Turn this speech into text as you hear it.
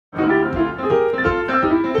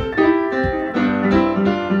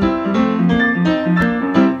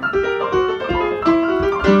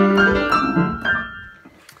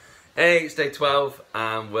Hey, it's day 12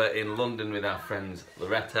 and we're in London with our friends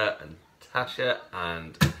Loretta and Tasha,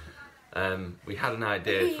 and we had an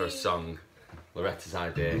idea for a song, Loretta's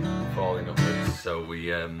idea, Falling Upwards, so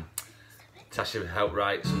Tasha helped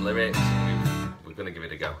write some lyrics and we're going to give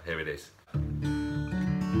it a go. Here it is.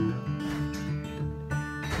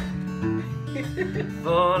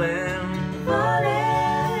 Falling,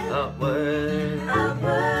 Falling, upward,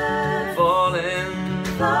 upward, falling,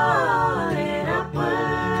 falling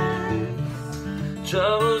upward.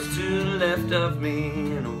 Troubles to the left of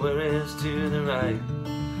me and worries to the right,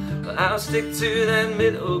 but I'll stick to that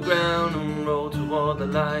middle ground and roll toward the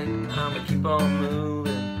light. I'ma keep on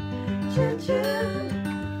moving Choo-choo,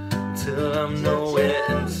 till I'm nowhere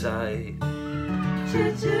in sight,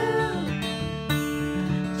 choo-choo,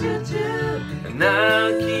 choo-choo. and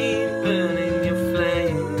I'll keep burning your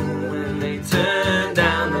flame when they turn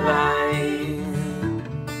down the light.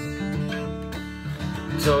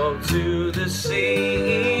 Talk to the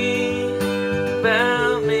sea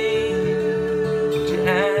about me, would you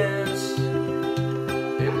ask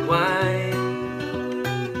it why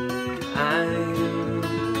I'm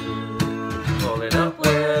falling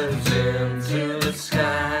upwards into the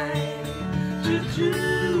sky?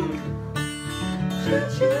 Choo-choo,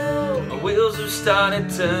 Choo-choo, my wheels have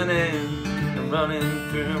started turning and running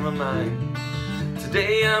through my mind.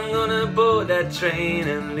 Today I'm gonna board that train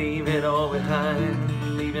and leave it all behind,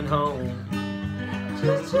 leaving home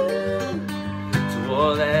choo-choo,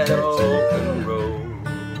 toward that open road.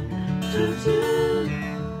 choo-choo,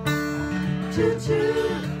 choo-choo.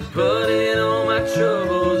 Putting all my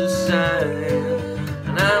troubles aside,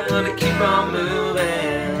 and I'm gonna keep on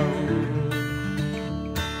moving.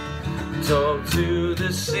 Talk to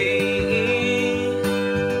the sea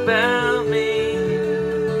about me,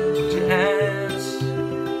 would you ask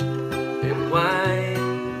it why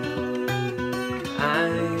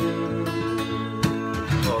I'm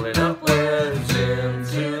falling upwards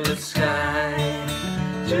into the sky?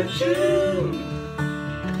 Choo-choo,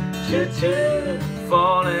 choo-choo,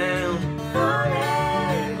 falling